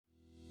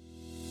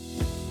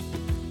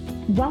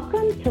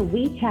Welcome to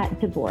We Chat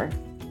Divorce,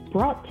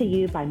 brought to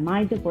you by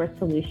My Divorce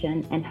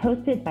Solution and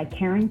hosted by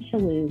Karen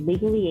Shalhoub,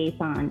 Legal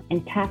Liaison,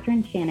 and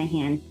Catherine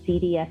Shanahan,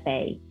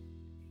 CDFA.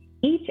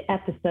 Each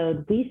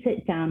episode, we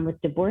sit down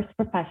with divorce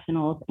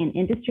professionals and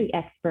industry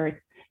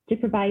experts to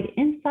provide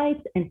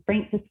insights and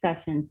frank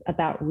discussions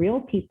about real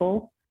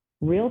people,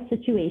 real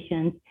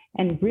situations,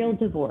 and real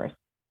divorce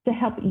to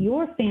help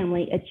your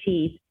family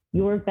achieve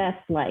your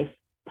best life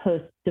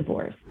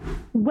post-divorce.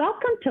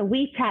 Welcome to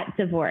We Chat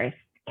Divorce.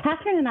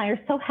 Catherine and I are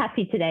so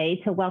happy today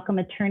to welcome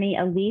attorney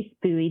Elise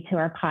Bowie to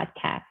our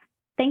podcast.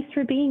 Thanks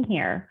for being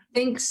here.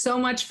 Thanks so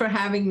much for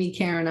having me,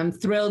 Karen. I'm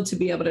thrilled to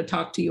be able to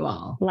talk to you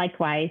all.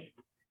 Likewise.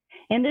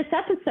 In this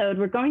episode,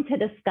 we're going to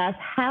discuss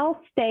how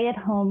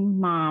stay-at-home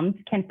moms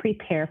can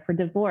prepare for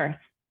divorce.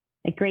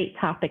 A great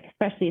topic,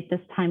 especially at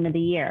this time of the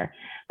year.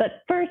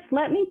 But first,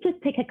 let me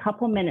just take a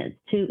couple minutes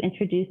to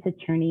introduce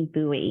attorney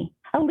Bowie.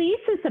 Elise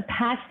is a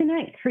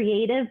passionate,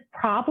 creative,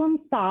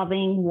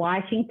 problem-solving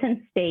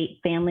Washington State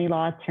family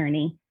law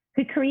attorney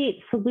who creates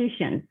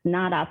solutions,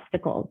 not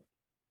obstacles.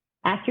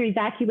 After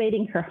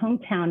evacuating her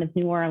hometown of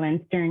New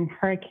Orleans during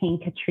Hurricane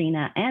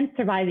Katrina and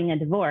surviving a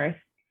divorce,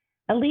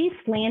 Elise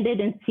landed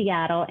in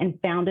Seattle and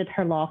founded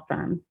her law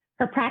firm.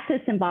 Her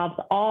practice involves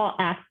all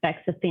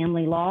aspects of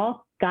family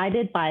law,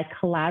 guided by a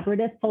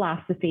collaborative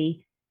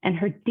philosophy and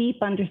her deep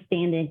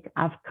understanding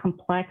of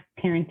complex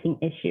parenting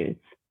issues.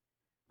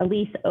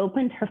 Elise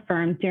opened her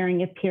firm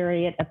during a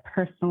period of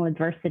personal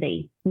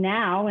adversity.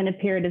 Now, in a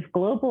period of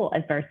global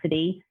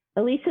adversity,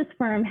 Elise's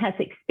firm has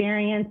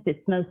experienced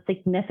its most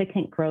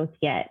significant growth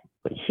yet,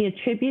 which she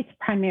attributes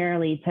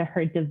primarily to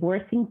her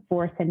divorcing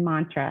force and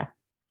mantra,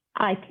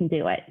 I can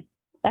do it.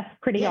 That's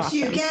pretty awesome.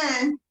 Yes, you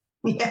can.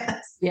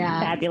 Yes. Yeah.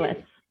 Fabulous.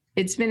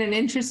 It's been an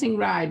interesting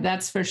ride,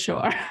 that's for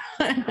sure.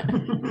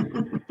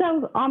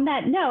 So on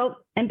that note,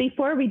 and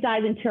before we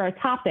dive into our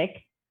topic,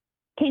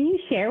 can you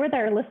share with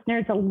our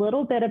listeners a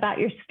little bit about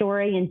your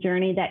story and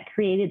journey that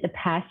created the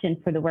passion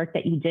for the work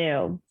that you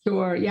do?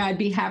 Sure. Yeah, I'd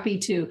be happy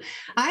to.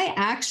 I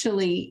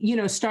actually,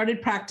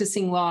 started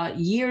practicing law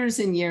years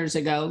and years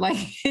ago, like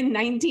in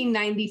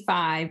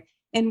 1995,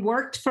 and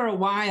worked for a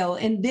while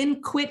and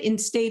then quit and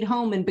stayed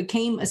home and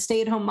became a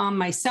stay-at-home mom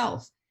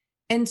myself.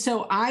 And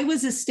so I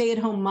was a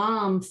stay-at-home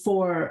mom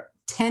for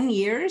 10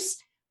 years,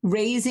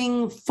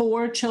 raising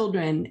 4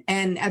 children.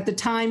 And at the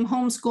time,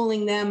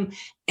 homeschooling them,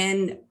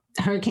 and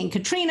Hurricane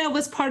Katrina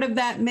was part of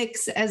that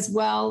mix as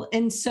well.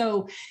 And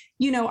so,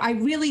 I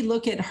really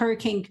look at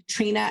Hurricane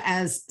Katrina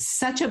as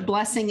such a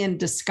blessing in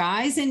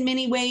disguise in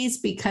many ways,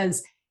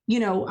 because,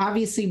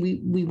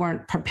 obviously we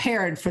weren't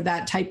prepared for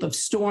that type of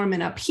storm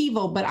and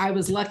upheaval, but I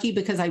was lucky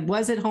because I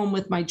was at home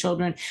with my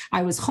children.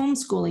 I was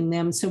homeschooling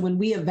them. So when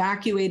we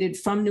evacuated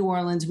from New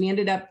Orleans, we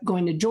ended up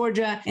going to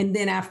Georgia. And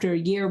then after a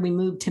year, we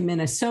moved to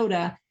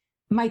Minnesota.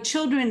 My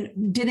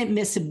children didn't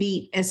miss a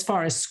beat as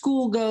far as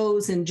school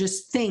goes and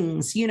just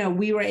things,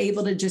 we were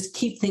able to just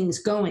keep things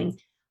going.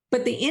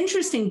 But the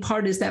interesting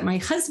part is that my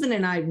husband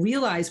and I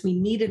realized we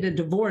needed a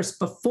divorce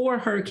before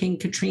Hurricane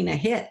Katrina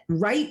hit,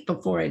 right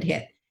before it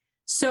hit.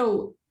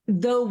 So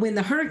though when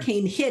the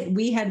hurricane hit,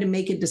 we had to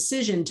make a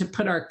decision to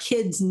put our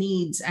kids'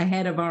 needs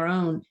ahead of our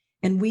own.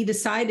 And we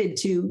decided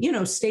to,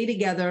 stay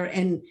together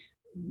and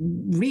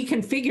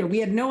reconfigure. We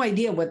had no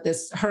idea what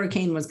this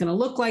hurricane was going to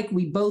look like.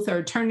 We both are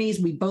attorneys.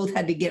 We both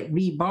had to get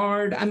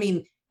rebarred. I mean,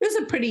 it was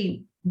a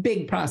pretty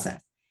big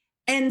process.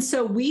 And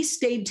so we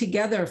stayed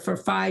together for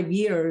 5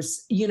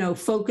 years,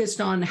 focused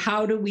on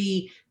how do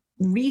we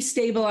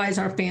restabilize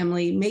our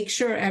family, make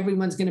sure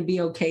everyone's going to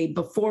be okay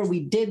before we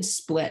did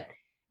split.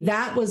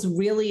 That was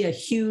really a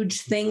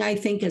huge thing, I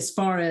think, as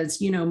far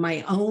as,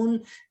 my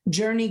own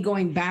journey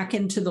going back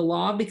into the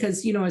law,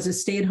 because, as a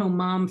stay-at-home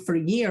mom for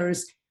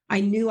years,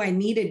 I knew I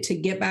needed to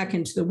get back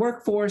into the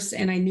workforce,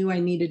 and I knew I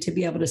needed to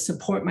be able to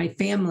support my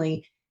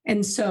family.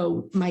 And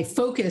so my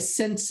focus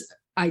since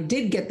I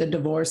did get the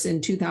divorce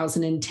in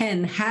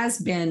 2010 has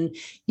been,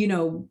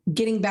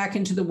 getting back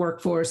into the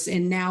workforce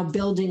and now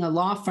building a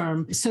law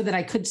firm so that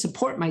I could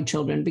support my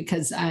children,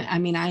 because I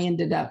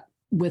ended up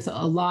with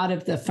a lot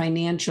of the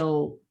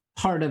financial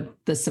part of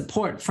the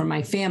support from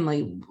my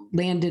family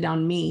landed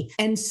on me.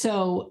 And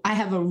so I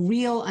have a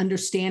real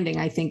understanding,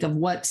 I think, of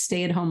what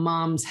stay-at-home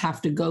moms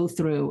have to go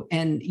through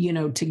and,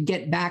 to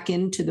get back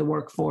into the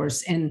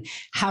workforce and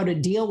how to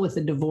deal with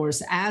a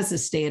divorce as a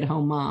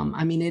stay-at-home mom.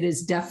 It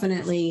is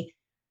definitely,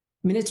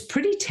 it's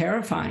pretty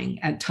terrifying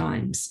at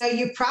times. So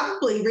you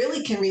probably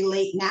really can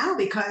relate now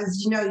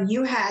because,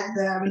 you had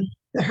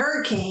the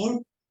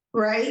hurricane,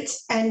 right?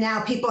 And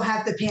now people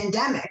have the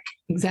pandemic.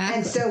 Exactly.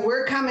 And so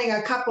we're coming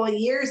a couple of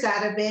years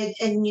out of it.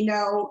 And,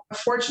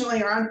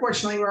 fortunately or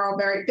unfortunately, we're all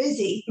very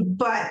busy.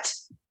 But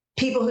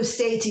people who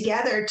stayed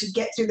together to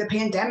get through the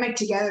pandemic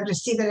together to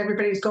see that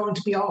everybody's going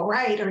to be all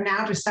right are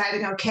now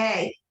deciding,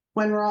 okay,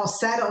 when we're all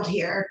settled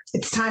here,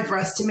 it's time for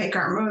us to make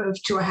our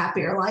move to a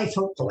happier life,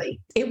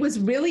 hopefully. It was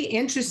really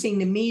interesting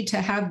to me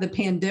to have the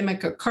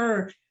pandemic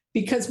occur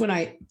because when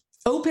I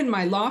opened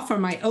my law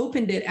firm, I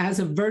opened it as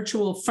a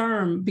virtual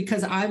firm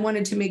because I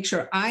wanted to make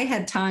sure I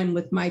had time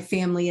with my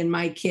family and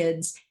my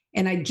kids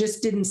And I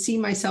just didn't see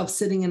myself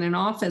sitting in an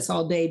office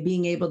all day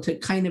being able to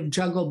kind of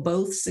juggle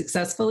both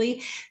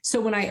successfully. So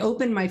when I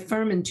opened my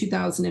firm in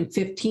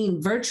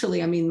 2015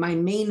 virtually, I mean, my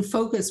main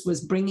focus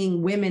was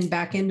bringing women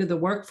back into the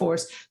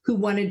workforce who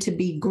wanted to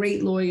be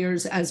great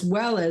lawyers as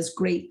well as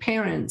great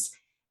parents.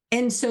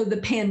 And so the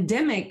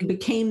pandemic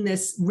became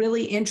this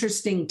really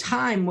interesting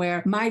time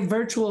where my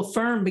virtual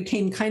firm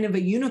became kind of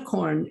a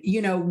unicorn.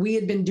 You know, we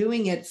had been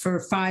doing it for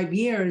 5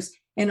 years.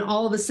 And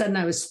all of a sudden,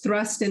 I was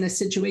thrust in a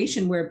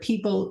situation where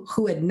people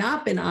who had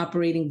not been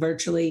operating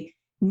virtually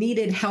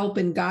needed help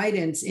and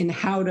guidance in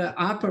how to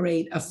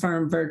operate a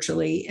firm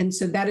virtually. And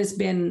so that has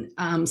been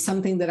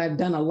something that I've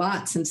done a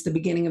lot since the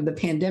beginning of the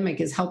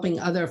pandemic, is helping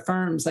other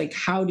firms. Like,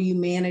 how do you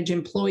manage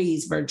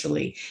employees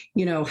virtually?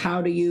 You know,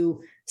 how do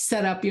you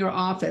set up your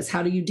office?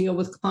 How do you deal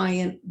with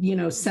client,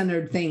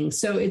 centered things?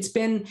 So it's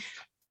been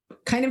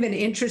kind of an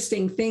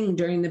interesting thing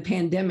during the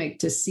pandemic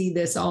to see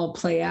this all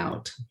play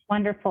out.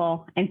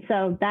 Wonderful. And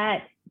so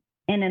that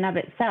in and of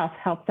itself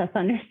helps us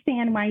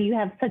understand why you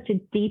have such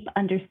a deep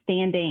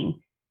understanding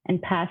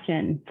and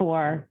passion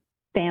for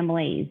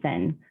families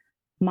and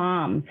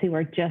moms who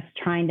are just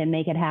trying to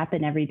make it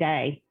happen every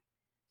day.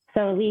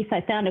 So Elise,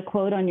 I found a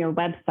quote on your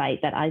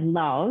website that I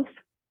love.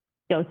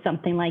 It goes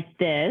something like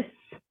this: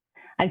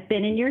 I've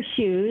been in your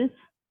shoes,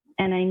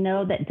 and I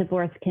know that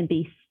divorce can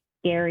be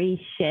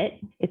scary shit.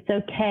 It's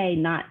okay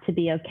not to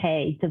be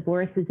okay.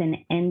 Divorce is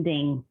an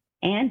ending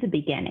and a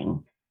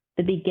beginning,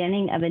 the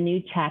beginning of a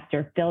new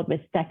chapter filled with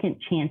second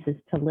chances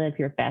to live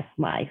your best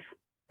life.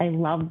 I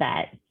love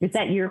that. Is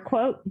that your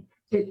quote?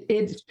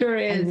 It sure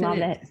is. I love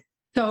it.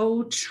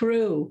 So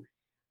true.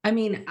 I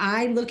mean,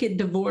 I look at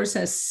divorce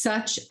as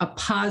such a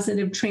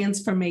positive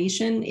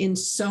transformation in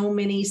so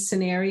many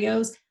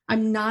scenarios.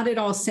 I'm not at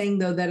all saying,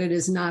 though, that it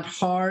is not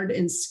hard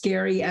and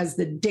scary as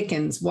the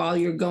dickens while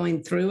you're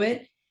going through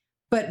it.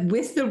 But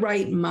with the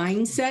right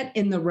mindset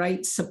and the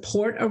right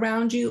support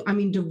around you, I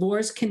mean,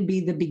 divorce can be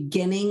the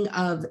beginning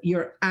of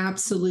your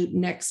absolute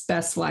next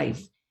best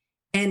life.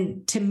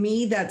 And to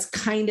me, that's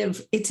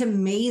it's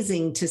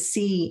amazing to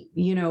see,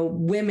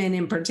 women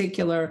in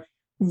particular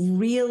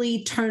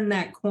really turn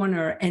that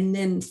corner and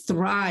then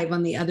thrive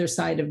on the other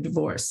side of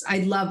divorce. I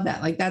love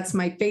that. Like, that's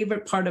my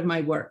favorite part of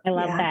my work. I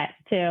love that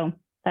too.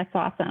 That's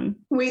awesome.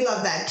 We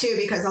love that too,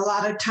 because a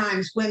lot of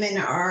times women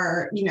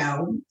are,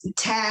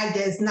 tagged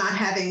as not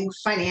having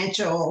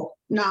financial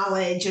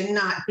knowledge and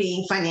not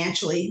being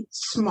financially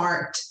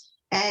smart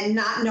and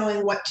not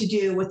knowing what to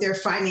do with their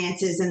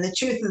finances. And the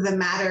truth of the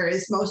matter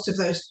is most of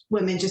those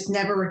women just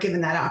never were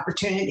given that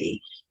opportunity.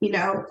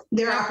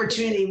 Their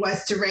opportunity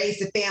was to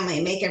raise a family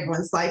and make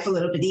everyone's life a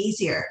little bit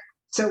easier.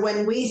 So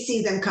when we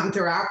see them come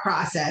through our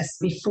process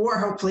before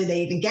hopefully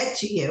they even get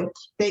to you,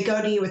 they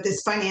go to you with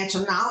this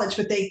financial knowledge,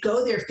 but they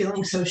go there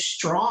feeling so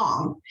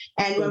strong.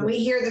 And when we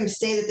hear them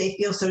say that they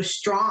feel so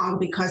strong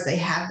because they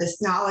have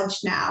this knowledge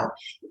now,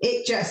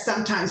 it just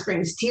sometimes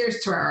brings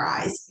tears to our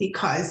eyes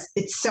because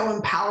it's so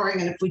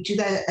empowering. And if we do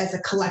that as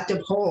a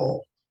collective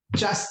whole,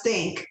 just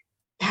think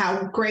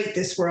how great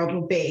this world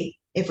will be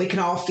if we can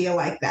all feel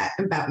like that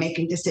about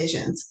making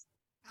decisions.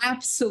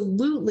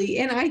 Absolutely.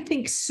 And I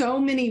think so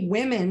many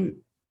women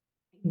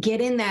get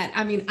in that.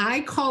 I mean,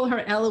 I call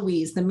her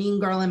Eloise, the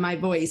mean girl in my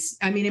voice.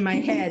 I mean, in my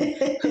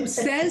head, who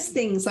says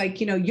things like,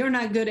 you're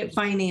not good at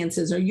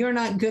finances, or you're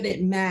not good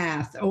at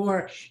math,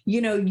 or,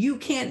 you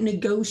can't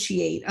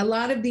negotiate. A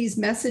lot of these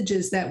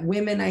messages that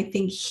women, I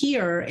think,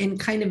 hear and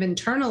kind of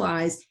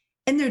internalize,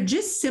 and they're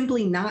just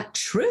simply not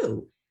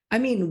true. I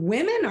mean,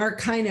 women are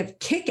kind of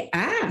kick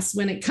ass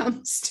when it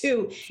comes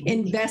to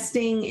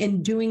investing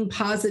and doing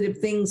positive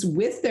things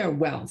with their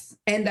wealth.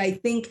 And I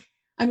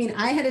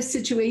had a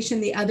situation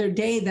the other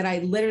day that I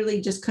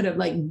literally just could have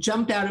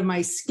jumped out of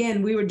my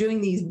skin. We were doing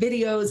these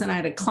videos and I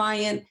had a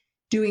client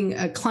doing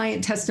a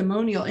client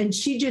testimonial. And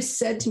she just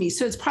said to me,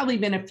 so it's probably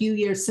been a few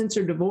years since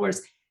her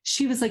divorce.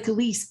 She was like,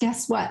 Elise,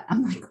 guess what?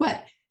 I'm like,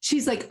 what?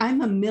 She's like,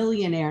 I'm a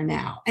millionaire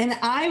now. And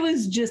I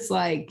was just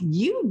like,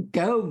 you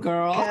go,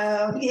 girl.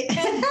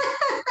 Yeah.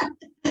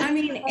 I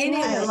mean, and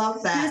I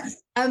love that.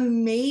 It's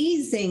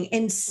amazing.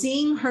 And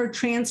seeing her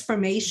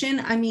transformation,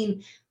 I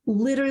mean,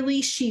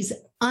 literally, she's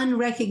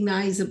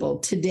unrecognizable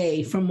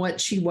today from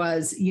what she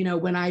was,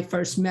 when I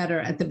first met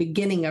her at the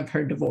beginning of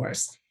her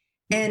divorce.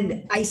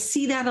 And I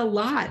see that a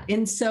lot.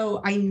 And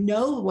so I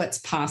know what's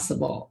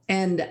possible.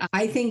 And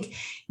I think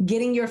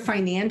getting your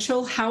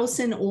financial house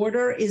in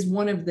order is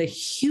one of the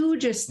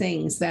hugest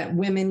things that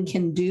women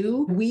can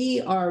do.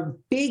 We are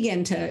big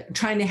into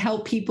trying to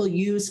help people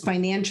use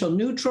financial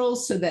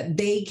neutrals so that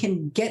they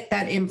can get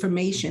that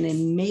information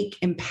and make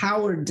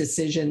empowered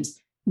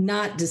decisions,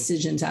 not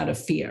decisions out of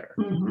fear.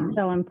 Mm-hmm.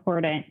 So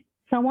important.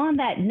 So on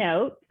that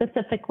note,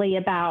 specifically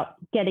about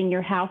getting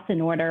your house in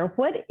order,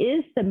 what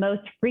is the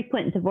most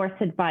frequent divorce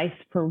advice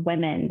for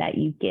women that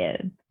you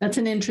give? That's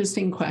an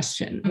interesting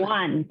question.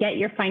 1, get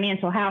your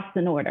financial house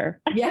in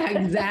order. Yeah,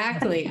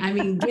 exactly. I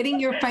mean,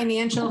 getting your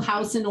financial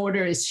house in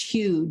order is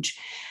huge.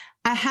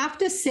 I have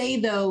to say,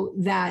 though,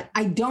 that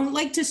I don't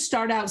like to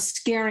start out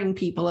scaring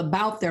people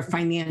about their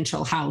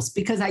financial house,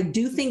 because I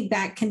do think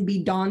that can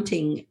be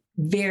daunting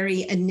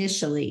very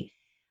initially.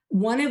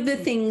 One of the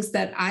things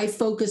that I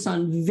focus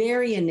on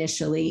very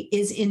initially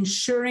is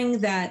ensuring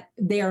that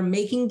they are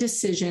making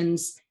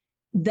decisions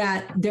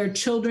that their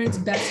children's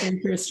best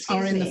interests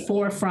are in the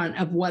forefront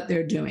of what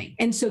they're doing.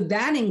 And so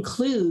that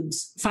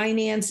includes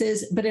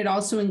finances, but it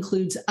also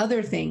includes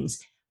other things,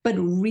 but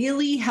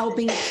really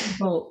helping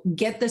people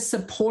get the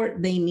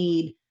support they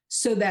need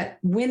so that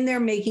when they're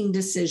making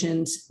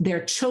decisions,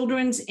 their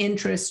children's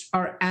interests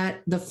are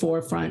at the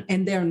forefront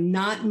and they're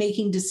not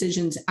making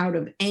decisions out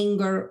of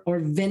anger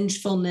or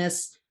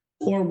vengefulness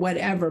or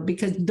whatever,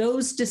 because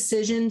those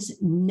decisions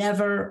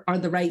never are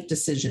the right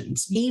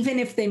decisions. Even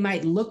if they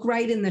might look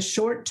right in the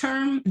short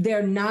term,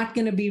 they're not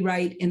going to be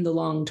right in the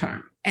long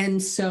term.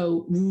 And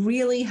so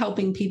really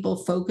helping people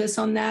focus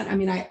on that. I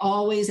mean, I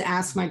always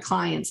ask my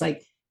clients,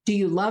 like, do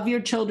you love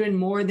your children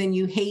more than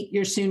you hate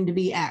your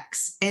soon-to-be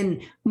ex?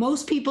 And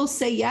most people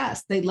say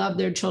yes, they love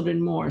their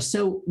children more.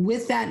 So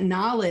with that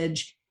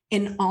knowledge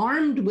and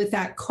armed with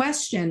that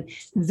question,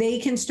 they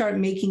can start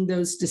making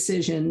those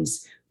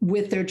decisions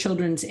with their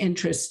children's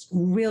interests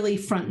really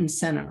front and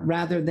center,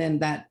 rather than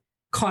that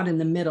caught in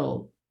the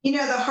middle. You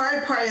know, the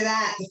hard part of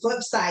that, the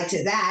flip side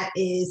to that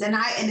is, and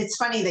it's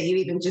funny that you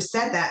even just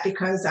said that,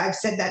 because I've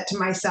said that to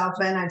myself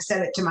and I've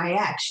said it to my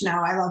ex,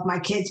 I love my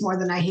kids more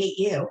than I hate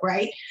you,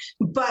 right?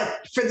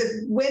 But for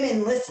the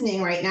women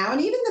listening right now,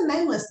 and even the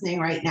men listening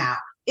right now,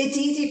 it's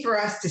easy for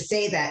us to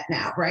say that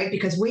now, right?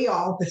 Because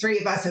the three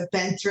of us have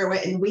been through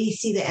it and we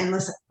see the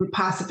endless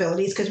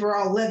possibilities because we're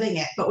all living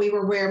it, but we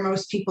were where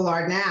most people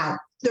are now.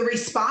 The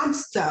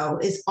response, though,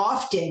 is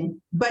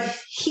often, but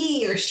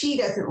he or she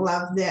doesn't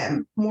love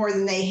them more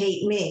than they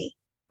hate me.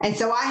 And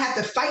so I have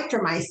to fight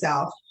for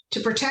myself to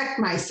protect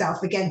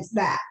myself against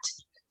that.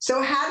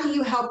 So how do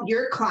you help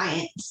your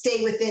client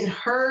stay within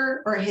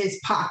her or his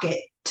pocket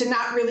to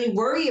not really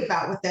worry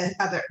about what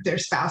their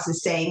spouse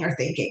is saying or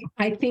thinking?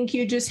 I think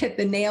you just hit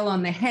the nail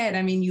on the head.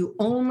 I mean, you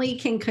only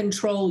can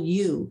control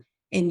you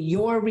and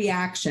your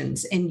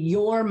reactions and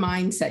your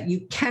mindset.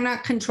 You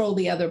cannot control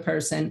the other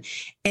person.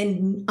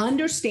 And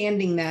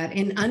understanding that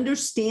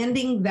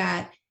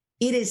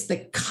it is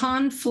the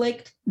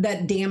conflict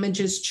that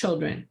damages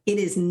children. It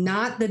is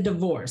not the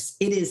divorce.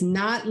 It is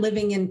not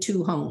living in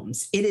two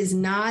homes. It is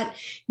not,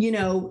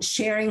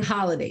 sharing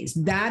holidays.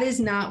 That is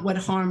not what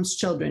harms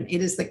children.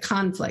 It is the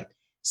conflict.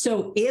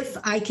 So if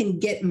I can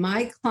get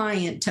my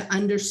client to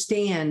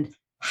understand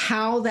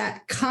how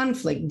that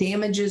conflict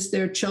damages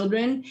their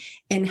children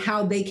and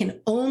how they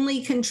can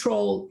only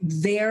control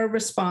their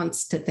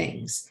response to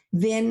things,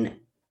 then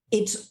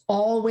it's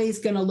always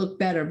going to look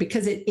better,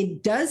 because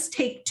it does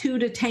take two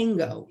to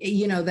tango.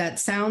 That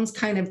sounds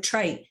kind of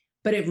trite,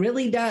 but it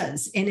really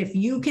does. And if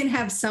you can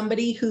have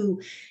somebody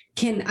who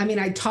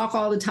I talk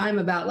all the time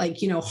about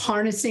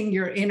harnessing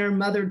your inner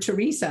Mother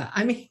Teresa.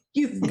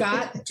 You've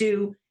got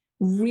to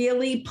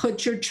really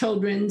put your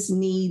children's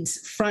needs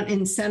front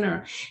and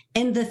center.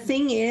 And the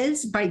thing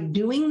is, by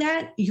doing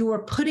that, you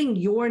are putting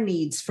your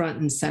needs front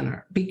and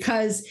center,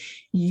 because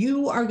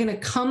you are going to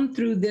come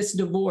through this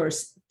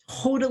divorce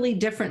totally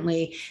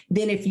differently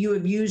than if you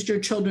have used your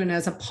children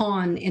as a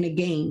pawn in a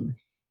game.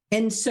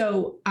 And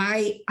so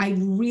I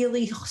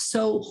really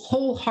so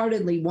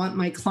wholeheartedly want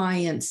my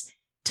clients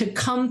to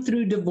come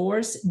through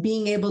divorce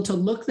being able to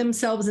look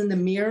themselves in the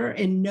mirror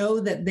and know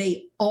that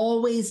they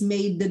always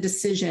made the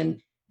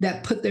decision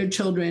that put their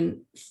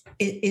children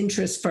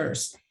interests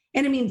first.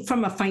 And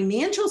from a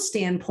financial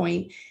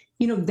standpoint,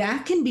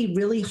 that can be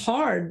really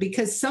hard,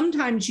 because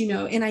sometimes,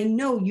 and I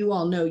know you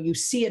all know, you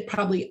see it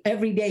probably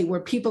every day, where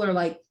people are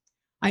like,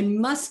 I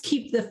must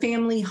keep the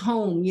family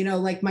home,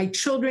 my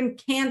children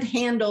can't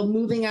handle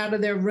moving out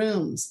of their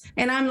rooms.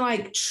 And I'm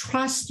like,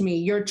 trust me,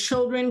 your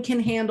children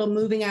can handle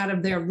moving out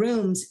of their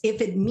rooms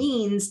if it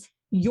means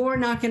you're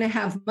not going to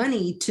have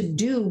money to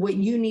do what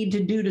you need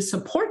to do to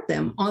support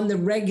them on the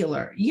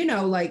regular,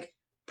 like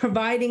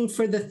providing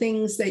for the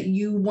things that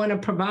you want to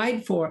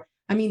provide for.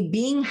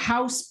 Being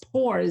house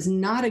poor is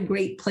not a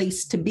great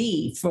place to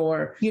be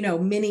for,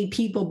 many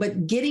people,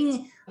 but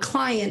getting a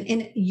client,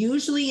 and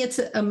usually it's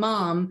a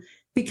mom,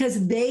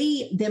 because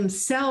they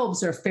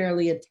themselves are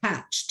fairly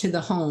attached to the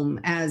home,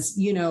 as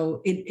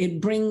it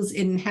brings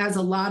and has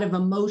a lot of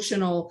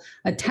emotional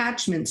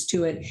attachments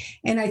to it.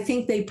 And I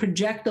think they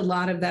project a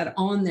lot of that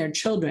on their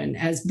children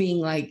as being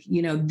like,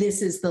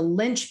 this is the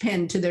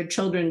linchpin to their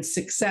children's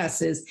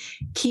success, is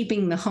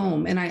keeping the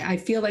home. And I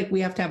feel like we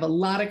have to have a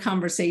lot of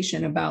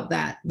conversation about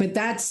that. But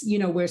that's,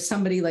 where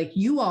somebody like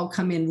you all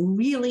come in,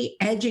 really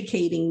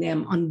educating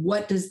them on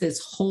what does this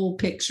whole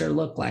picture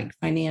look like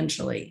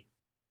financially.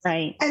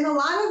 Right. And a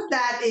lot of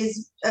that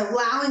is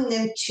allowing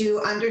them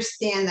to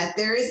understand that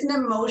there is an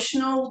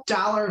emotional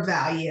dollar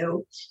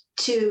value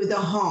to the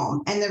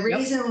home. And the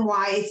reason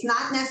why it's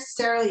not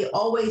necessarily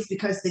always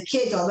because the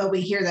kids, although we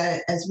hear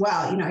that as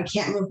well, I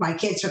can't move my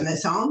kids from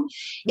this home.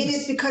 It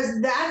is because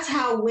that's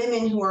how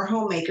women who are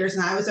homemakers,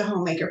 and I was a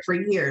homemaker for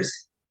years,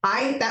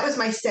 that was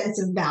my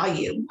sense of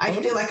value. I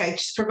feel like I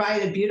just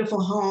provided a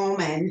beautiful home,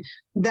 and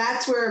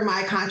that's where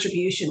my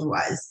contribution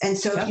was. And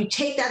so if you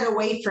take that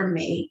away from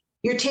me,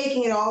 you're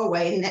taking it all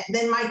away. And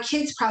then my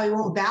kids probably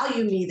won't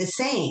value me the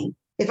same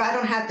if I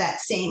don't have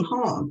that same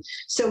home.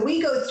 So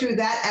we go through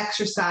that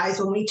exercise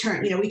when we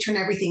turn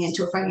everything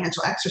into a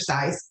financial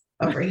exercise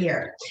over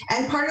here.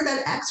 And part of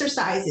that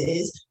exercise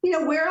is,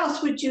 where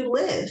else would you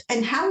live?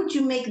 And how would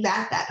you make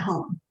that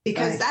home?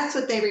 Because that's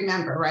what they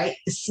remember, right?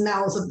 The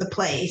smells of the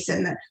place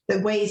and the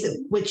ways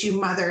in which you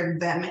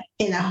mothered them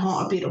in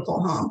a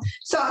beautiful home.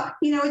 So,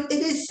 it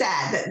is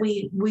sad that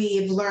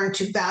we've learned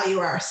to value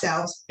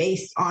ourselves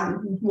based on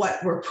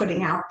what we're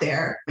putting out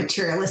there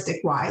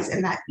materialistic wise.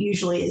 And that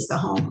usually is the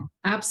home.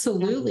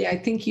 Absolutely. I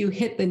think you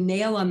hit the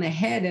nail on the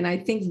head. And I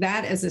think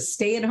that as a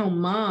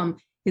stay-at-home mom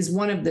is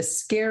one of the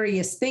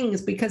scariest things,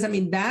 because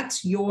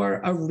that's your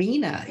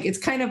arena. It's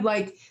kind of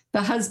like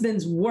the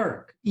husband's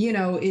work,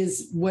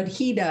 is what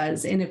he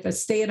does. And if a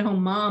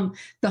stay-at-home mom,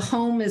 the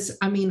home is,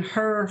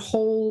 her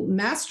whole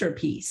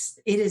masterpiece.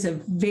 It is a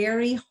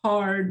very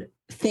hard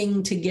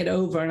thing to get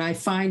over. And I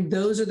find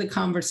those are the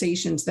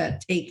conversations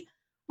that take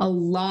a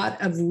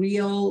lot of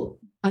real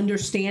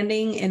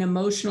understanding and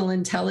emotional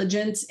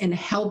intelligence and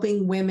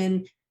helping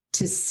women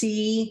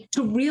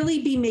to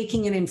really be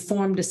making an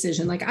informed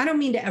decision. Like, I don't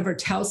mean to ever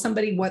tell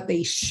somebody what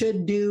they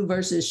should do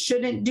versus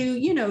shouldn't do.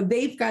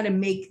 They've got to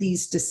make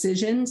these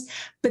decisions,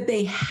 but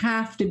they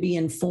have to be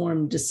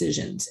informed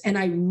decisions. And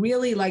I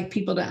really like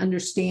people to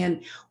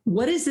understand,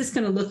 what is this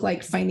going to look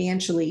like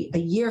financially a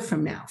year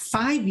from now,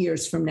 5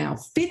 years from now,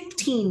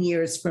 15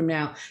 years from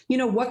now?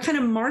 What kind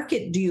of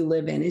market do you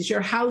live in? Is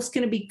your house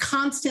going to be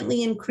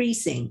constantly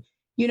increasing?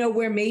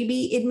 Where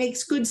maybe it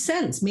makes good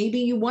sense. Maybe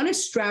you want to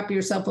strap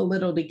yourself a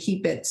little to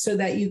keep it so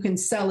that you can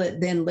sell it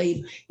then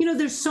later.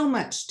 There's so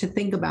much to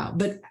think about,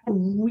 but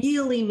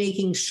really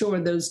making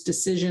sure those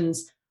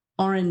decisions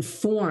are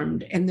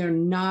informed and they're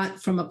not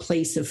from a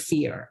place of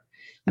fear.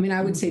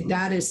 I would say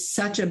that is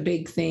such a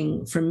big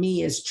thing for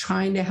me, is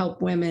trying to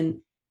help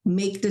women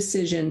make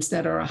decisions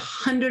that are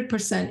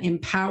 100%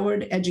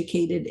 empowered,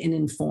 educated, and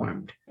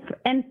informed.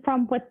 And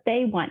from what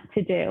they want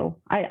to do.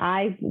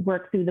 I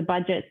work through the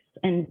budgets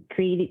and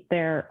create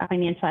their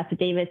financial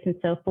affidavits and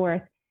so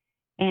forth.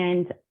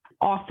 And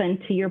often,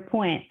 to your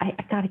point, I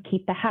got to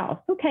keep the house.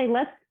 Okay,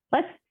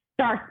 let's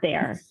start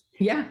there.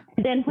 Yeah.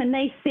 And then when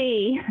they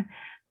see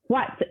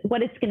what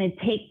it's going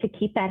to take to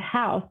keep that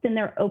house, then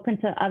they're open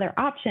to other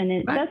options. And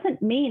it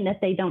doesn't mean that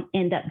they don't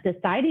end up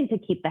deciding to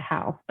keep the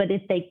house, but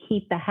if they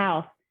keep the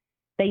house,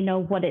 they know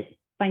what it's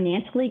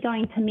financially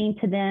going to mean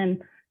to them,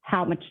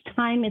 how much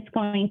time it's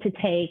going to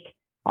take,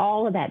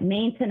 all of that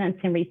maintenance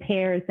and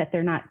repairs that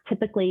they're not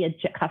typically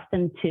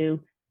accustomed to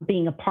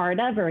being a part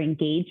of or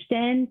engaged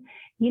in,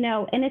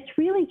 and it's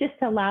really just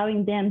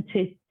allowing them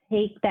to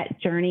take that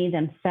journey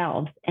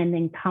themselves and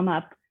then come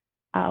up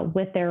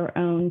with their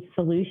own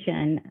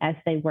solution as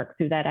they work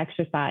through that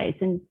exercise.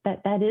 And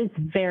that is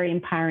very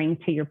empowering,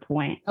 to your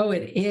point. Oh,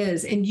 it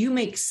is. And you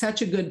make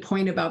such a good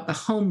point about the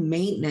home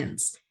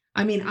maintenance.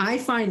 I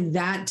find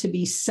that to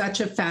be such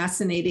a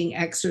fascinating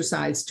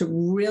exercise to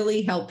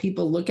really help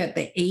people look at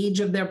the age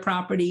of their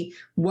property,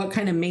 what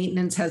kind of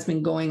maintenance has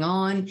been going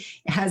on.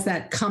 Has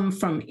that come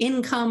from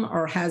income,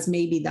 or has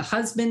maybe the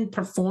husband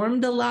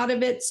performed a lot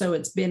of it? So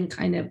it's been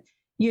kind of,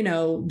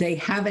 they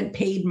haven't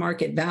paid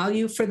market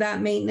value for that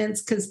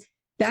maintenance, because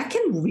that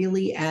can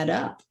really add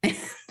up.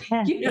 Yes,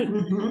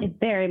 it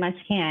very much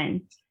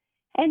can.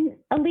 And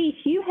Elise,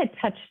 you had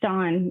touched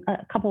on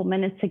a couple of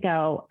minutes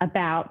ago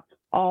about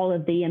all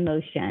of the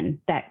emotion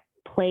that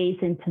plays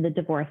into the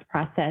divorce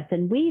process.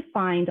 And we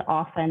find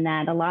often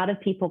that a lot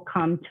of people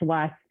come to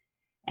us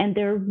and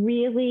they're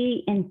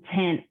really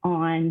intent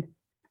on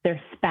their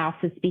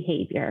spouse's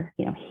behavior.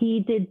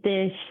 He did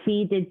this,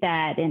 she did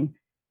that, and,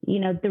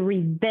 the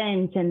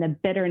revenge and the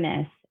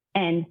bitterness.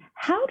 And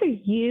how do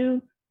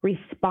you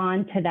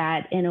respond to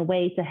that in a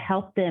way to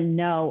help them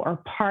know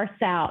or parse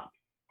out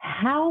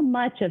how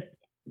much of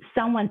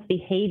someone's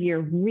behavior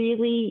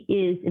really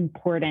is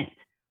important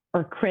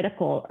or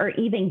critical or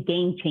even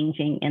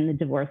game-changing in the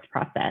divorce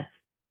process?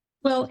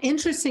 Well,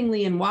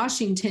 interestingly, in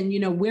Washington,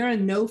 we're a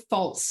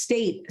no-fault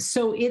state,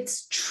 so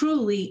it's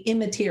truly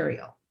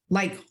immaterial,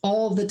 like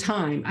all the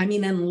time.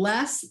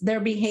 Unless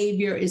their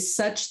behavior is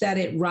such that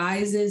it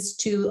rises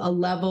to a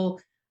level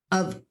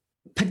of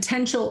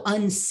potential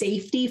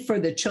unsafety for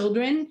the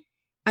children.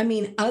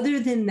 Other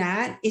than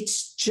that,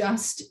 it's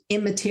just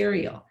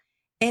immaterial.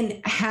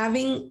 And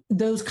having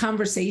those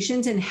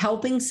conversations and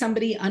helping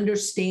somebody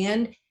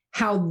understand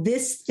how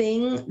this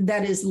thing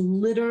that is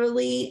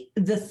literally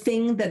the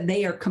thing that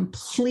they are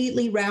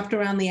completely wrapped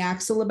around the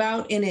axle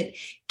about, and it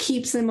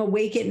keeps them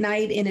awake at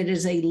night, and it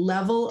is a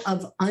level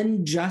of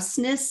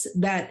unjustness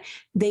that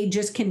they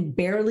just can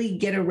barely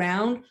get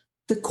around,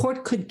 the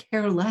court could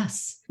care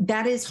less.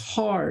 That is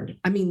hard.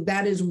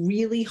 That is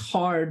really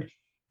hard.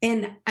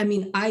 And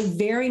I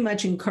very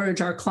much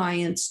encourage our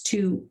clients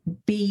to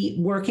be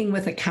working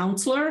with a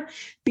counselor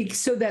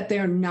so that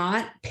they're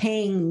not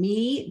paying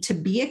me to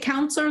be a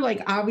counselor.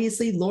 Like,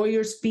 obviously,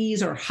 lawyers'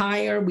 fees are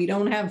higher. We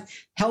don't have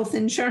health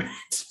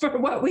insurance for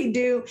what we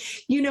do,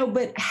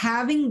 but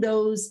having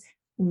those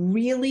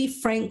really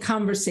frank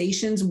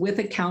conversations with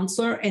a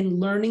counselor and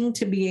learning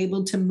to be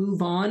able to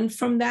move on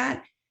from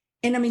that.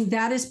 And I mean,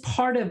 that is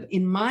part of,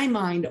 in my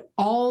mind,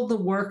 all the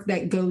work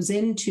that goes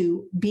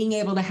into being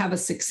able to have a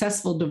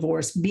successful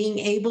divorce, being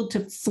able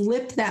to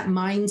flip that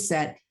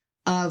mindset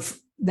of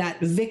that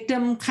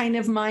victim kind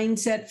of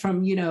mindset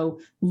from,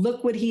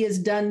 look what he has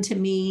done to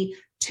me,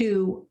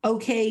 to,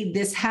 okay,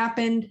 this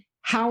happened.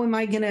 How am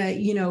I going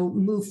to,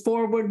 move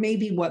forward?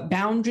 Maybe what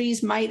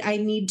boundaries might I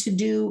need to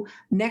do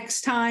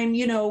next time?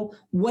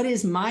 What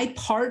is my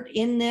part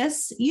in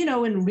this?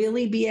 And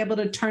really be able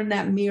to turn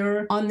that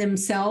mirror on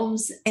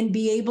themselves and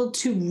be able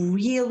to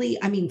really,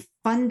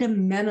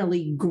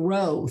 fundamentally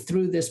grow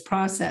through this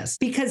process.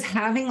 Because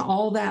having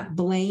all that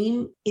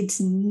blame,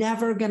 it's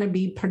never going to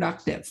be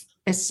productive,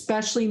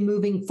 especially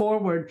moving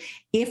forward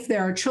if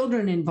there are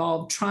children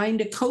involved trying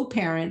to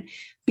co-parent.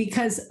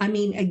 Because,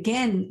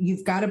 again,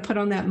 you've got to put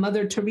on that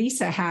Mother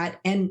Teresa hat,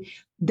 and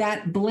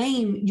that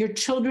blame, your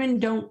children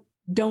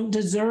don't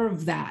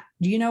deserve that.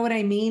 Do you know what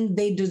I mean?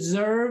 They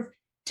deserve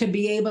to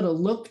be able to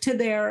look to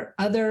their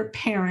other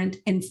parent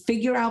and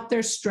figure out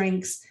their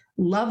strengths,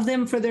 love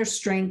them for their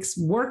strengths,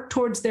 work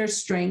towards their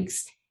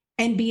strengths,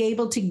 and be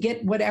able to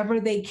get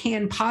whatever they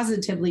can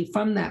positively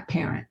from that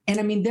parent.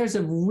 And there's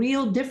a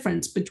real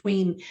difference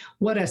between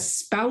what a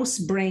spouse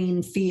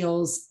brain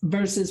feels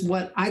versus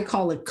what I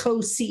call a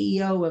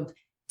co-CEO of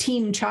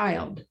Team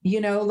Child.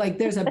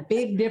 There's a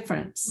big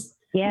difference.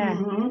 Yeah.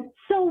 Mhm.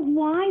 So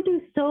why do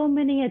so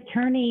many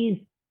attorneys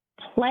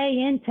play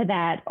into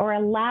that, or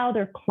allow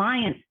their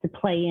clients to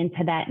play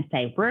into that and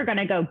say, we're going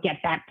to go get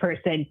that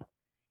person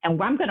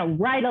and I'm going to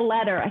write a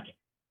letter?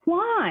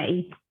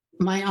 Why?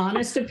 My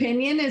honest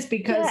opinion is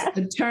because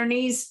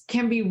attorneys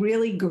can be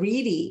really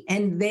greedy,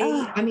 and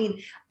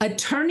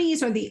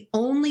attorneys are the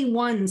only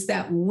ones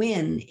that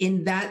win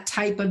in that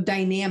type of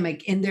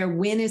dynamic, and their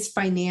win is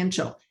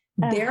financial.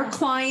 Their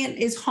client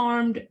is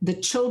harmed, the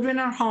children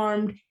are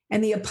harmed,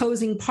 and the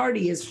opposing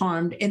party is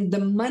harmed, and the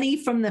money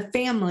from the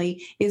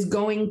family is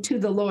going to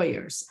the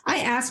lawyers. I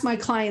ask my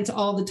clients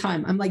all the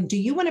time, I'm like, do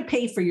you want to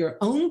pay for your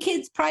own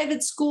kids'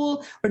 private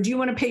school, or do you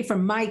want to pay for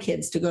my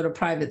kids to go to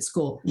private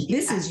school?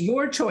 This is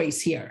your choice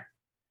here.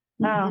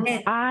 Oh,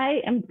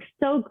 I am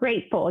so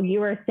grateful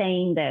you are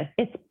saying this.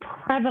 It's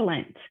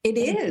prevalent. It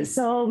is.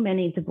 So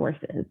many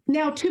divorces.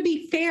 Now, to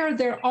be fair,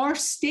 there are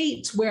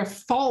states where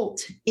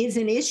fault is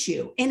an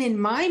issue. And in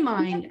my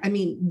mind,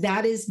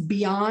 that is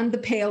beyond the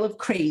pale of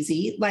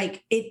crazy.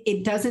 Like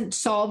it doesn't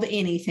solve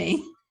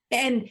anything.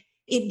 And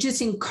it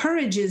just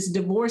encourages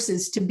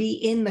divorces to be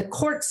in the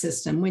court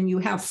system when you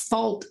have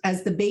fault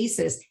as the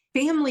basis.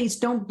 Families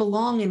don't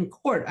belong in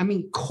court.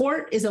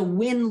 Court is a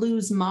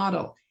win-lose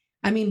model.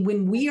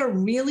 When we are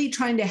really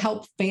trying to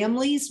help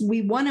families,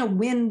 we want to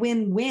win,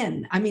 win,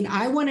 win.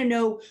 I want to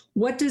know,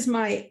 what does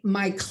my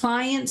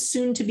client,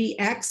 soon to be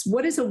ex,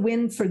 what is a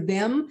win for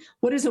them?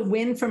 What is a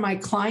win for my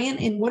client?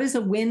 And what is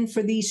a win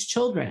for these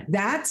children?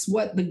 That's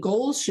what the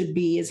goal should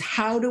be, is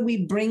how do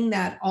we bring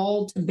that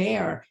all to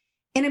bear?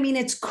 And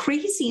it's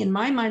crazy in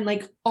my mind,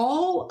 like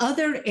all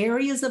other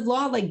areas of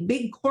law, like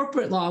big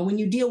corporate law, when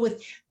you deal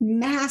with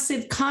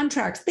massive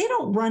contracts, they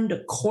don't run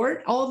to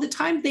court all the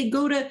time. They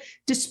go to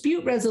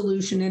dispute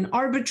resolution and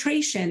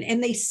arbitration,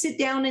 and they sit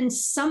down in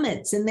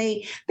summits, and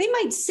they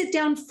might sit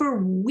down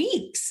for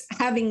weeks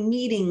having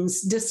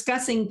meetings,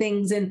 discussing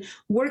things and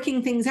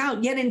working things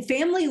out. Yet in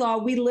family law,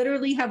 we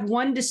literally have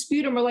one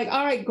dispute and we're like,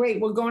 all right,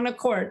 great, we're going to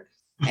court.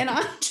 And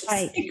I'm just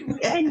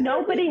and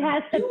nobody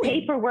has the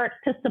paperwork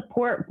to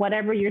support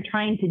whatever you're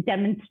trying to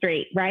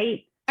demonstrate,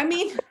 right?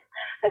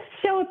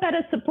 Show up at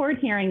a support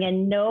hearing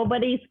and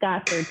nobody's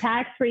got their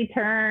tax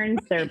returns,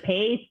 their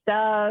pay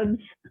stubs.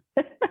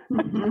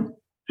 Oh,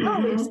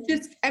 it's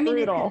just,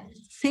 brutal.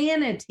 It's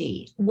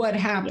sanity what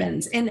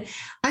happens. Yeah. And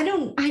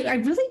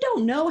I really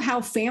don't know how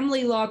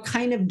family law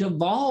kind of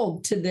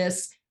devolved to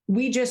this.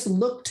 We just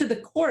look to the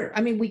court.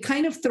 We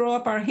kind of throw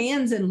up our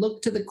hands and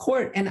look to the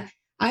court. And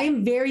I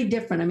am very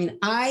different.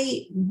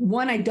 I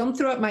don't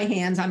throw up my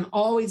hands. I'm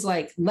always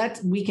like,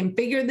 we can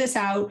figure this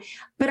out.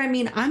 But I'm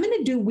going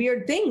to do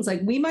weird things.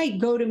 Like we might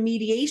go to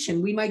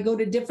mediation. We might go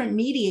to different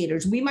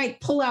mediators. We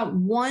might pull out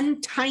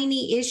one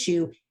tiny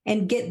issue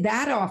and get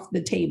that off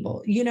the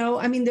table.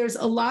 There's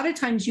a lot of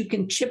times you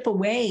can chip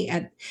away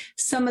at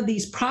some of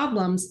these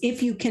problems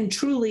if you can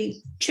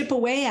truly chip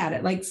away at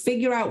it, like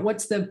figure out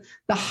what's the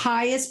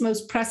highest,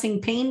 most pressing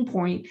pain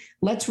point.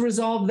 Let's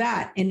resolve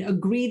that and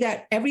agree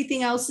that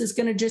everything else is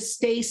going to just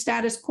stay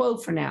status quo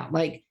for now.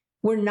 Like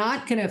we're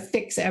not going to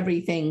fix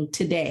everything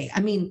today.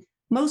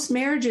 Most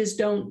marriages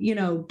don't,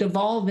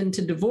 devolve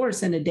into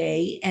divorce in a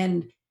day.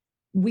 And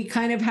we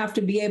kind of have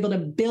to be able to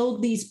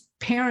build these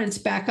parents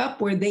back up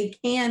where they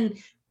can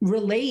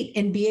relate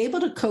and be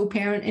able to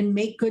co-parent and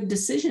make good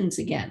decisions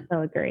again.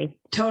 So agree.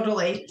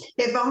 Totally.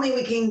 If only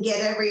we can get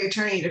every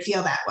attorney to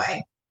feel that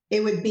way,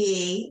 it would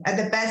be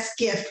the best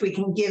gift we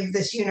can give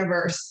this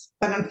universe.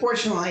 But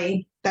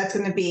unfortunately, that's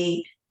going to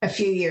be a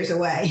few years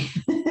away.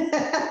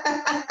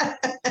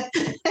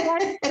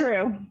 That's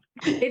true.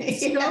 It's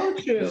So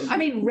true. I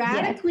mean,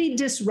 radically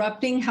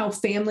disrupting how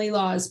family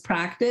law is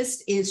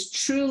practiced is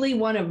truly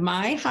one of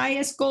my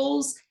highest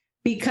goals,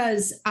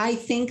 because I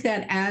think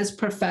that as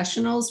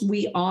professionals,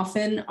 we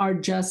often are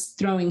just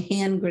throwing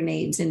hand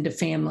grenades into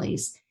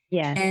families.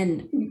 Yeah.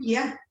 And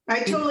yeah, I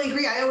totally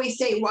agree. I always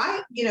say,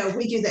 why,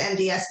 we do the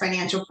MDS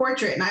financial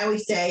portrait. And I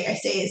say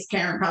as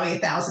Karen probably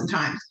 1,000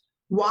 times,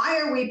 why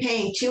are we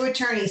paying 2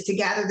 attorneys to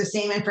gather the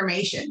same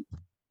information?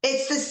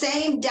 It's the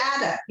same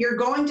data. You're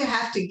going to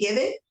have to give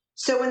it.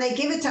 So when they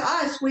give it to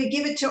us, we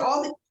give it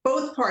to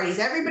both parties.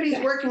 Everybody's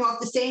working off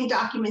the same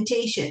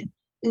documentation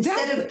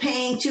instead of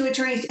paying 2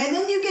 attorneys. And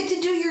then you get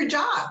to do your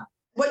job,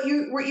 what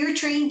you're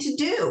trained to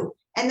do.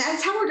 And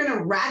that's how we're going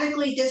to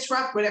radically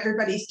disrupt what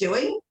everybody's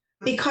doing,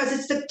 because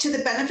it's to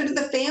the benefit of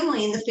the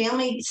family, and the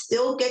family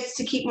still gets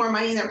to keep more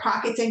money in their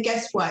pockets. And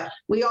guess what?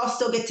 We all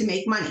still get to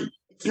make money.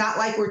 It's not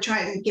like we're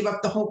trying to give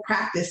up the whole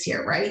practice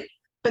here, right?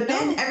 But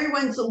then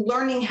everyone's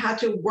learning how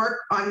to work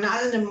on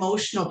not an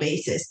emotional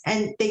basis.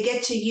 And they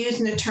get to use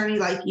an attorney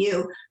like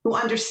you who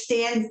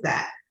understands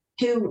that,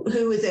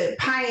 who is a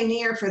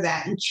pioneer for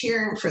that and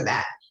cheering for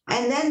that.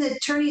 And then the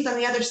attorneys on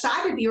the other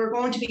side of you are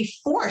going to be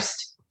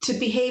forced to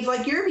behave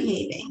like you're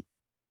behaving.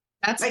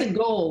 That's the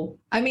goal.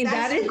 I mean,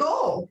 that's the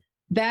goal.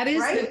 That is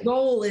right? The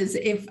goal is,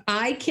 if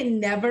I can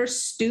never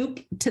stoop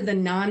to the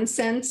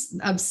nonsense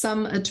of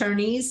some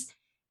attorneys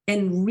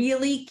and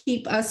really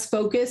keep us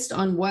focused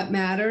on what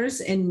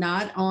matters and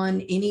not on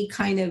any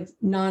kind of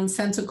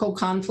nonsensical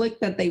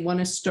conflict that they want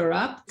to stir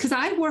up. Because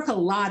I work a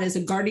lot as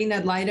a guardian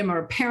ad litem or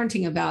a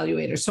parenting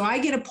evaluator. So I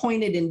get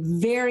appointed in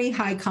very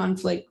high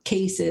conflict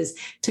cases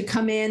to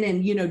come in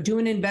and, do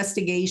an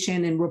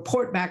investigation and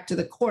report back to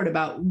the court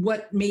about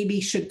what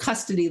maybe should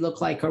custody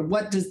look like, or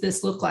what does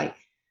this look like.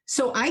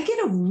 So I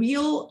get a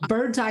real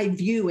bird's eye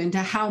view into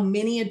how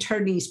many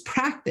attorneys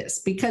practice,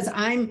 because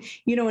I'm,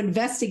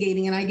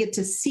 investigating, and I get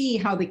to see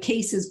how the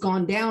case has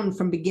gone down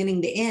from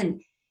beginning to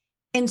end.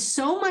 And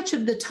so much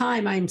of the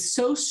time, I'm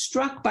so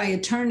struck by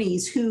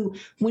attorneys who,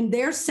 when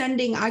they're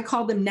sending, I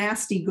call them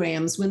nasty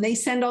grams, when they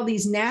send all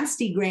these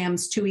nasty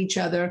grams to each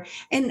other.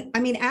 And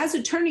I mean, as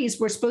attorneys,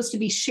 we're supposed to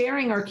be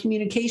sharing our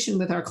communication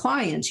with our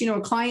clients.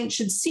 A client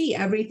should see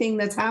everything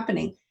that's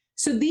happening.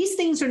 So these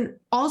things are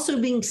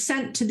also being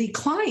sent to the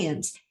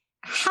clients.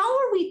 How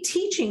are we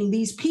teaching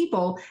these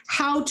people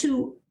how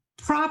to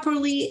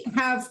properly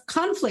have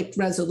conflict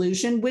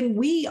resolution when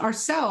we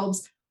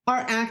ourselves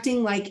are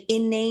acting like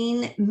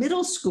inane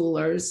middle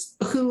schoolers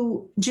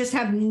who just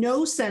have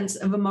no sense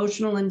of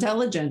emotional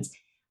intelligence?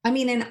 I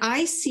mean, and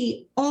I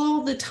see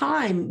all the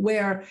time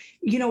where,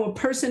 a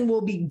person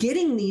will be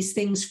getting these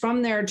things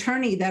from their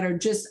attorney that are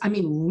just,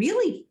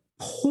 really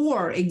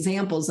poor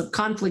examples of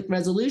conflict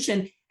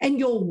resolution. And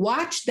you'll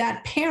watch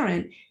that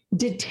parent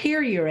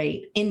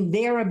deteriorate in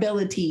their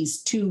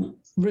abilities to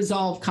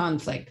resolve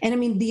conflict.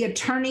 And the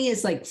attorney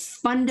is like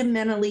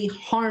fundamentally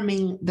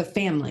harming the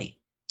family.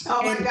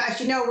 Oh my gosh,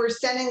 we're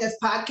sending this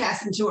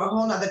podcast into a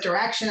whole nother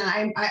direction.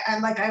 And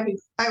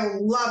I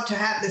would love to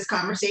have this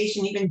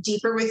conversation even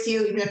deeper with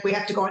you, even if we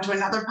have to go into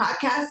another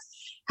podcast.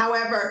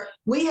 However,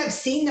 we have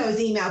seen those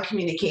email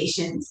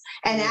communications.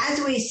 And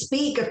as we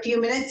speak, a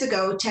few minutes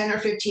ago, 10 or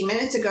 15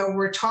 minutes ago,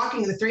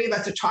 the 3 of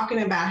us are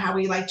talking about how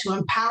we like to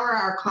empower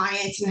our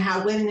clients and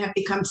how women have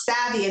become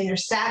savvy, and they're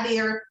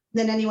savvier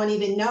than anyone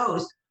even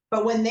knows.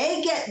 But when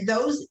they get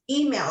those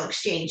email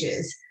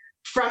exchanges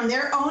from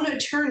their own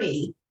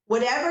attorney,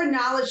 whatever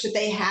knowledge that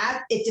they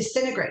have, it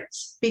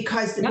disintegrates,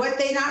 because what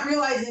they're not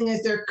realizing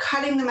is they're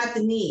cutting them at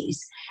the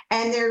knees,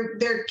 and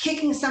they're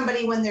kicking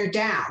somebody when they're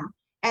down.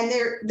 And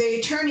the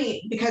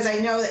attorney, because I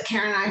know that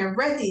Karen and I have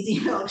read these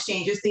email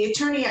exchanges, the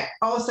attorney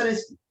all of a sudden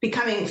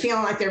is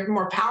feeling like they're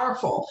more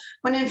powerful,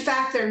 when in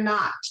fact they're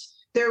not.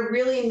 They're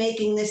really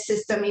making this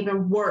system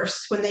even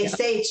worse when they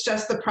say it's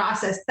just the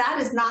process. That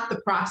is not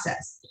the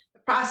process. The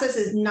process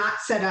is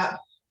not set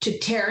up to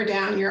tear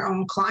down your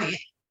own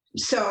client.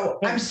 So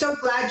I'm so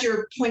glad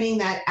you're pointing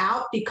that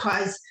out,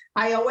 because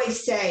I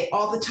always say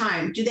all the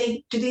time, do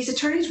these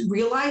attorneys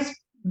realize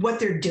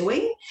what they're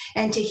doing?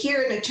 And to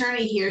hear an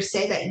attorney here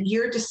say that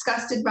you're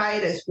disgusted by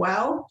it as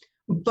well.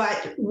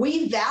 But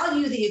we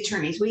value the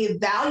attorneys. We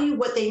value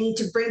what they need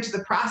to bring to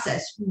the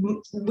process.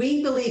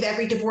 We believe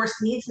every divorce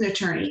needs an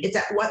attorney. It's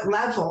at what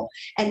level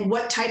and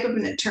what type of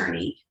an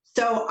attorney.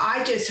 So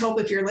I just hope,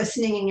 if you're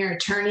listening and you're an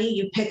attorney,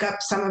 you pick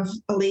up some of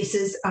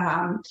Elise's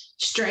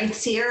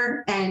strengths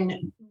here and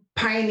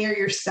pioneer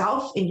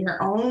yourself in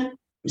your own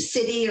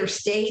city or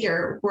state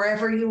or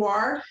wherever you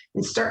are,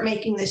 and start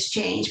making this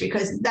change,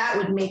 because that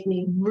would make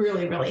me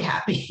really, really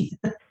happy.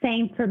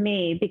 Same for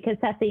me, because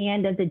at the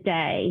end of the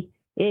day,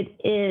 it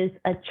is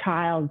a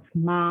child's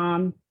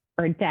mom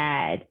or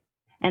dad,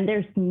 and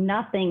there's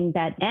nothing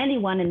that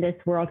anyone in this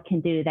world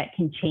can do that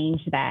can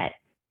change that.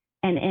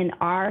 And in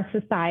our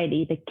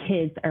society, the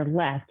kids are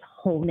left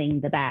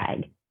holding the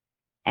bag.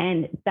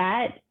 And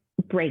that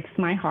breaks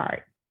my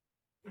heart.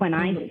 When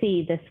I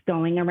see this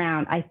going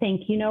around, I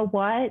think, you know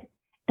what?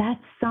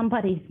 That's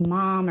somebody's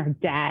mom or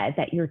dad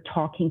that you're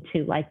talking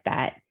to like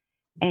that.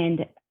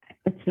 And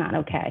it's not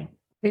okay.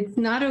 It's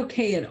not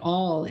okay at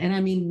all. And I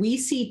mean, we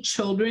see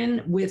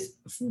children with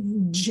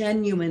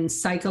genuine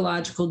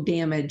psychological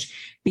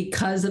damage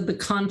because of the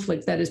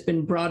conflict that has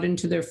been brought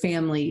into their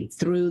family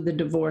through the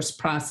divorce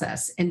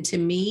process. And to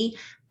me,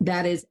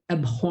 that is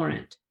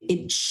abhorrent.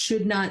 It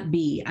should not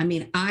be. I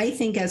mean, I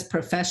think as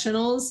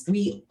professionals,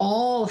 we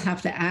all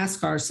have to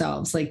ask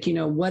ourselves, like,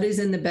 what is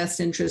in the best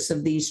interest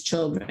of these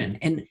children?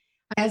 And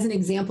as an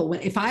example,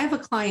 if I have a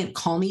client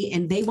call me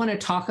and they want to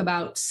talk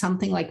about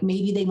something like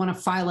maybe they want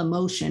to file a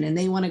motion and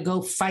they want to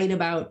go fight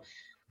about,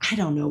 I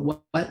don't know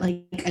what,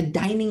 like a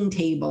dining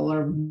table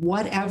or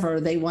whatever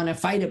they want to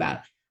fight about,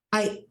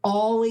 I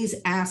always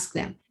ask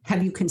them,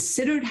 have you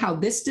considered how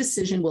this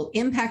decision will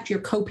impact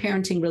your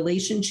co-parenting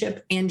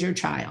relationship and your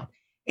child?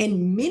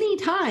 And many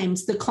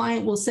times the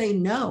client will say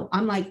no.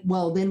 I'm like,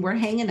 well, then we're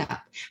hanging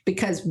up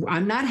because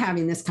I'm not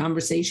having this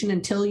conversation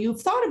until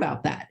you've thought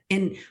about that.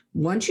 And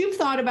once you've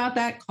thought about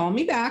that, call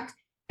me back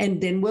and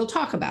then we'll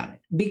talk about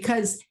it.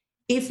 Because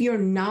if you're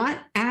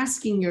not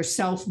asking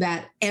yourself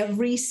that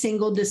every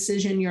single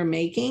decision you're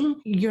making,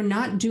 you're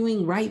not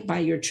doing right by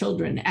your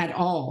children at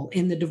all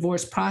in the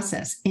divorce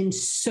process. And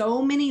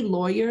so many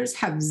lawyers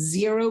have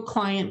zero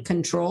client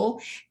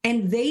control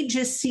and they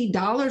just see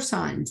dollar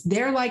signs.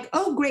 They're like,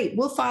 oh, great,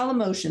 we'll file a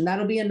motion.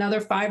 That'll be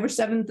another $5,000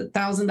 or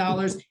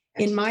 $7,000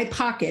 in my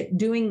pocket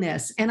doing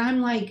this. And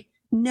I'm like,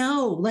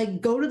 no, like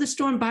go to the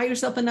store and buy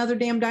yourself another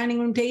damn dining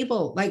room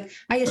table. Like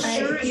I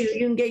assure you, you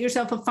can get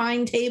yourself a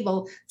fine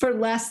table for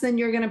less than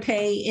you're going to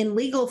pay in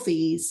legal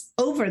fees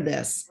over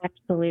this.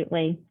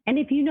 Absolutely. And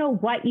if you know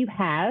what you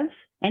have,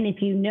 and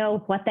if you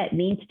know what that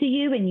means to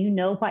you, and you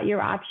know what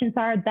your options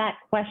are, that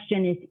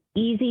question is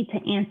easy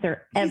to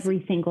answer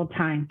every single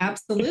time.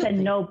 Absolutely. It's a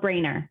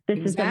no-brainer. This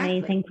is an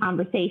amazing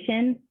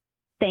conversation.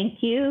 Thank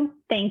you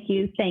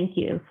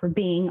for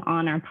being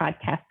on our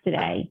podcast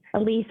today.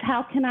 Elise,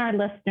 how can our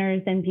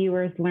listeners and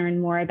viewers learn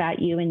more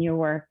about you and your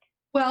work?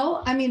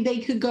 Well, I mean, they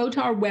could go to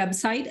our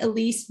website,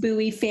 Elise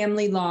Buie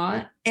Family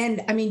Law.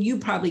 And I mean, you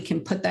probably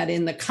can put that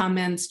in the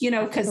comments,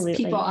 because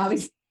people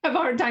obviously have a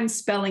hard time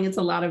spelling. It's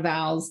a lot of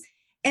vowels.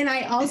 And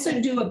I also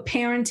do a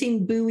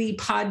Parenting Buie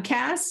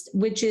podcast,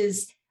 which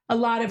is a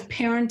lot of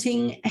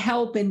parenting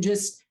help and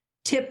just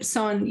tips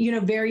on,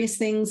 various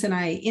things. And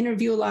I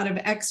interview a lot of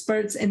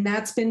experts and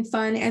that's been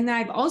fun. And then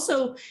I've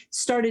also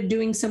started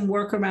doing some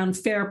work around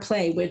fair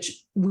play,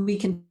 which we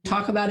can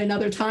talk about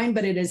another time,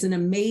 but it is an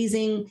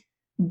amazing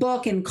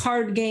book and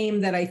card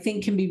game that I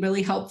think can be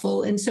really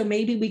helpful. And so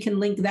maybe we can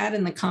link that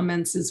in the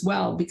comments as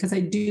well, because I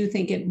do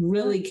think it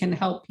really can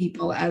help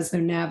people as they're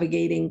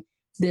navigating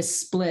this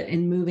split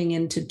and moving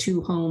into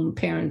two-home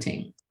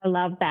parenting. I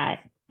love that.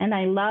 And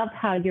I love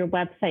how your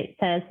website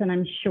says, and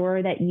I'm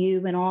sure that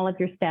you and all of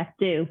your staff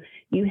do,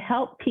 you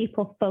help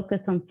people focus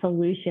on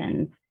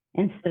solutions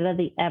instead of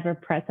the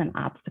ever-present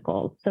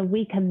obstacles. So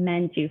we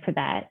commend you for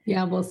that.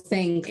 Yeah, well,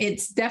 thanks.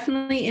 It's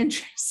definitely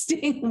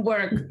interesting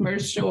work for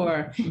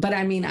sure. But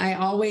I mean, I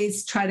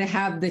always try to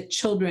have the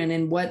children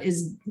and what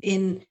is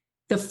in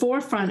the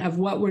forefront of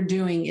what we're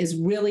doing is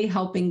really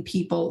helping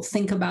people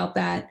think about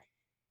that.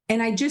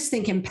 And I just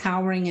think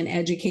empowering and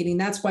educating,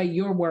 that's why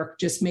your work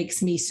just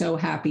makes me so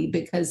happy,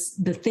 because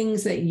the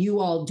things that you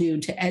all do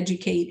to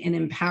educate and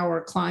empower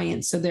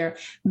clients so they're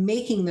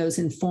making those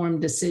informed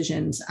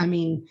decisions. I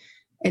mean,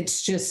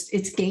 it's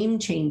game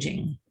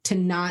changing to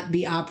not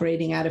be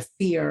operating out of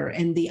fear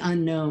and the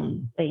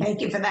unknown. Thank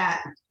you for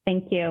that.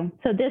 Thank you.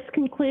 So this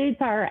concludes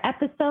our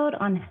episode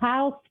on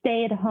how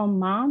stay-at-home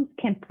moms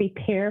can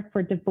prepare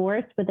for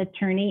divorce with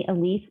attorney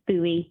Elise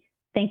Buie.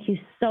 Thank you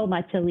so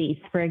much, Elise,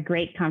 for a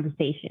great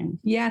conversation.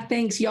 Yeah,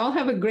 thanks. Y'all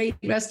have a great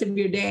rest of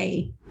your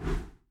day.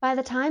 By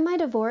the time my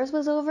divorce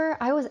was over,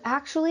 I was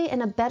actually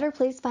in a better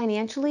place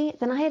financially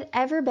than I had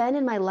ever been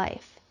in my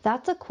life.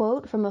 That's a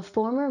quote from a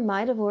former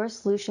My Divorce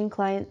Solution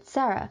client,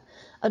 Sarah,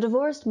 a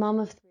divorced mom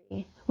of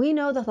 3. We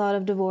know the thought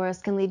of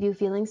divorce can leave you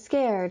feeling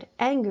scared,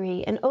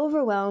 angry, and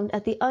overwhelmed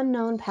at the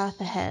unknown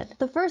path ahead.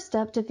 The first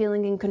step to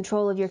feeling in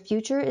control of your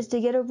future is to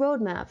get a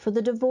roadmap for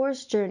the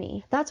divorce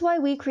journey. That's why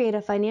we create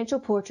a financial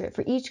portrait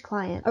for each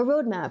client, a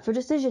roadmap for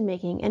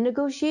decision-making and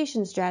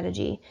negotiation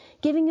strategy,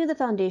 giving you the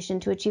foundation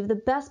to achieve the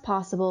best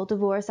possible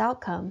divorce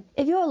outcome.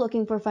 If you are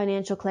looking for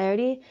financial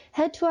clarity,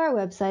 head to our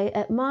website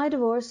at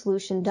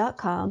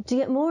mydivorcesolution.com to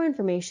get more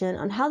information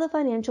on how the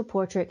financial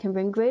portrait can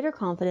bring greater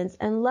confidence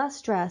and less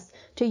stress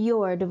to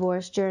your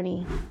divorce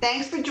journey.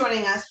 Thanks for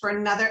joining us for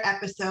another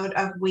episode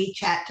of We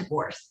Chat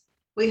Divorce.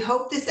 We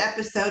hope this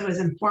episode was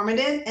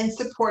informative and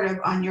supportive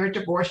on your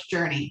divorce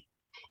journey.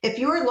 If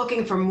you are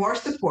looking for more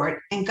support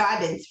and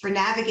guidance for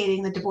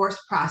navigating the divorce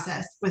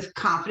process with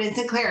confidence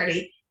and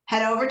clarity,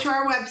 head over to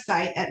our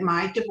website at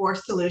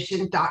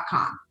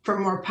mydivorcesolution.com for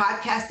more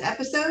podcast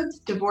episodes,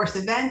 divorce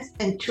events,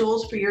 and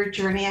tools for your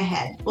journey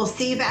ahead. We'll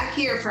see you back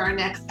here for our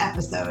next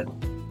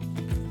episode.